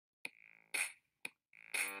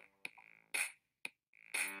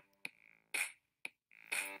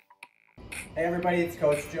Hey everybody, it's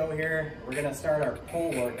Coach Joe here. We're going to start our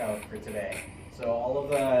pull workout for today. So all of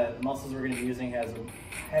the muscles we're going to be using has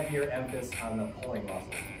a heavier emphasis on the pulling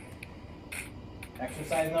muscles.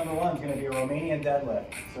 Exercise number one is going to be a Romanian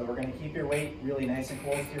deadlift. So we're going to keep your weight really nice and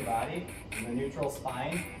close to your body. In the neutral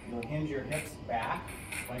spine, you'll hinge your hips back,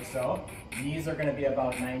 like so. Knees are going to be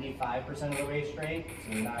about 95% of the way straight,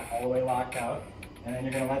 so you're not all the way locked out. And then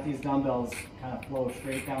you're going to let these dumbbells kind of flow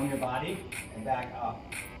straight down your body and back up.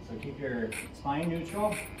 So keep your spine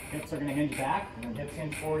neutral, hips are going to hinge back, and then hips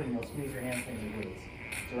hinge forward, and you'll squeeze your hamstrings and glutes.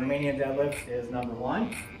 So Romanian deadlift is number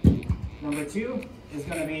one. Number two is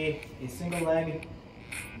going to be a single leg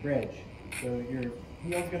bridge. So your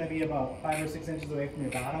heel's going to be about 5 or 6 inches away from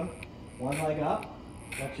your bottom. One leg up,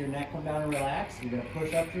 let your neck come down and relax. You're going to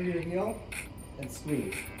push up through your heel and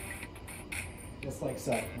squeeze. Just like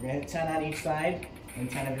so. We're going to hit 10 on each side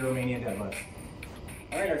and 10 of your Romanian deadlifts.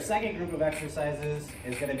 All right, our second group of exercises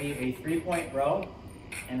is going to be a 3-point row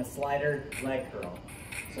and a slider leg curl.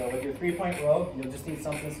 So with your 3-point row, you'll just need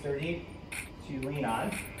something sturdy to lean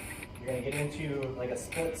on. You're going to get into like a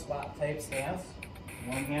split squat type stance.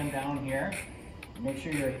 One hand down here. Make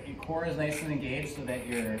sure your core is nice and engaged so that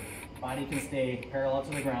your body can stay parallel to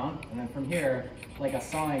the ground. And then from here, like a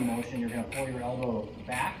sawing motion, you're going to pull your elbow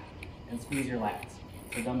back and squeeze your lats.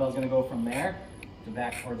 So the dumbbell's going to go from there to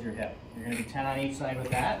back towards your hip. You're going to do 10 on each side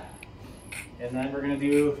with that. And then we're going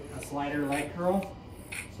to do a slider leg curl.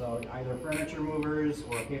 So either furniture movers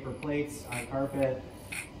or paper plates on carpet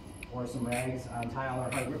or some rags on tile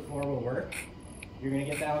or hardwood floor will work. You're going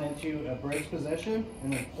to get down into a bridge position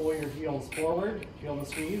and then pull your heels forward, feel the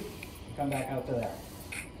squeeze, and come back out to there.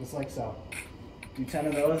 Just like so. Do 10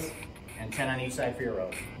 of those and 10 on each side for your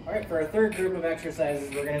rows. All right, for our third group of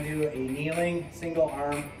exercises, we're going to do a kneeling single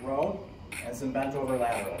arm row and some bent over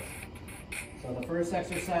laterals. So the first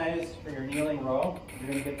exercise for your kneeling row,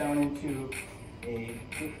 you're going to get down into a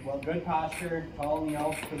good posture, tall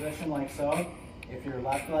kneel position like so. If your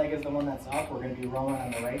left leg is the one that's up, we're going to be rowing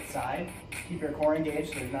on the right side. Keep your core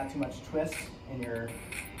engaged so there's not too much twist in your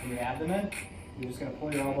abdomen. You're just going to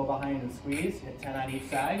pull your elbow behind and squeeze, hit 10 on each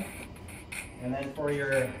side. And then for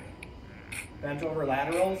your bent over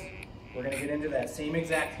laterals, we're going to get into that same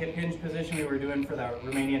exact hip hinge position we were doing for the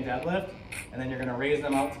Romanian deadlift, and then you're going to raise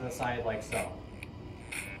them out to the side like so.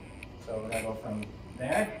 So we're going to go from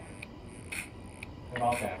there to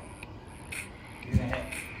about that. You're going to hit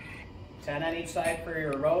 10 on each side for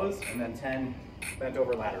your rows, and then 10 bent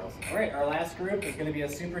over laterals. All right, our last group is going to be a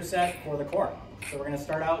superset for the core. So we're going to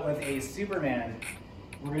start out with a Superman.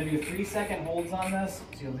 We're going to do 3-second holds on this.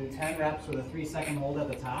 So you'll do 10 reps with a 3-second hold at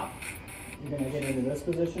the top. You're going to get into this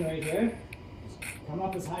position right here. Just come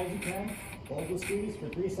up as high as you can, hold the squeeze for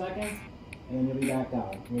 3 seconds, and then you'll be back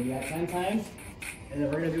down. You'll do that 10 times. And then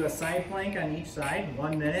we're going to do a side plank on each side,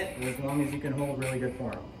 1 minute, as long as you can hold really good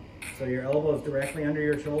form. So your elbow is directly under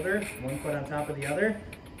your shoulder, one foot on top of the other.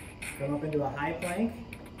 Come up into a high plank,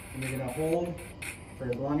 and you're going to hold for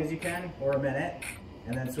as long as you can, or a minute,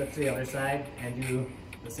 and then switch to the other side and do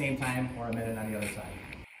the same time or a minute on the other side.